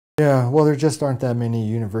Yeah, well, there just aren't that many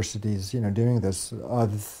universities, doing this.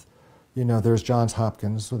 There's Johns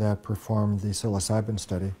Hopkins that performed the psilocybin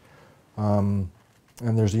study, and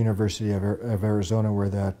there's the University of Arizona where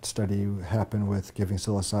that study happened with giving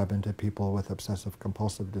psilocybin to people with obsessive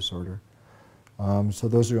compulsive disorder. So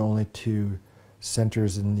those are only two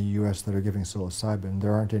centers in the U.S. that are giving psilocybin.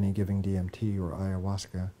 There aren't any giving DMT or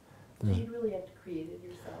ayahuasca. So you'd really have to create it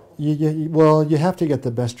yourself. Well, you have to get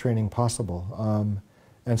the best training possible.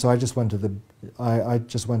 And so I just went to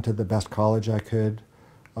the best college I could.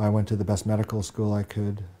 I went to the best medical school I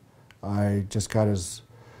could. I just got as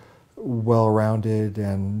well-rounded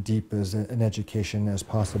and deep as an education as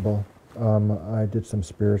possible. I did some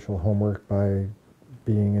spiritual homework by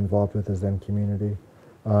being involved with the Zen community.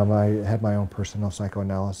 I had my own personal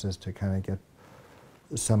psychoanalysis to kind of get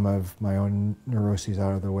some of my own neuroses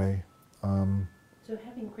out of the way. So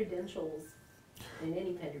having credentials in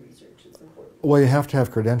any kind of research is important. Well, you have to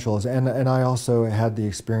have credentials, and I also had the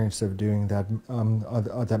experience of doing that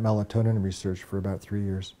melatonin research for about 3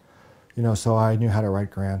 years. So I knew how to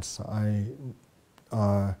write grants. I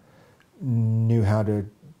knew how to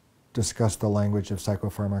discuss the language of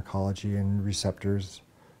psychopharmacology and receptors.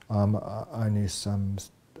 I knew some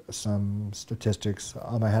statistics.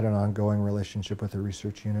 I had an ongoing relationship with the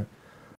research unit.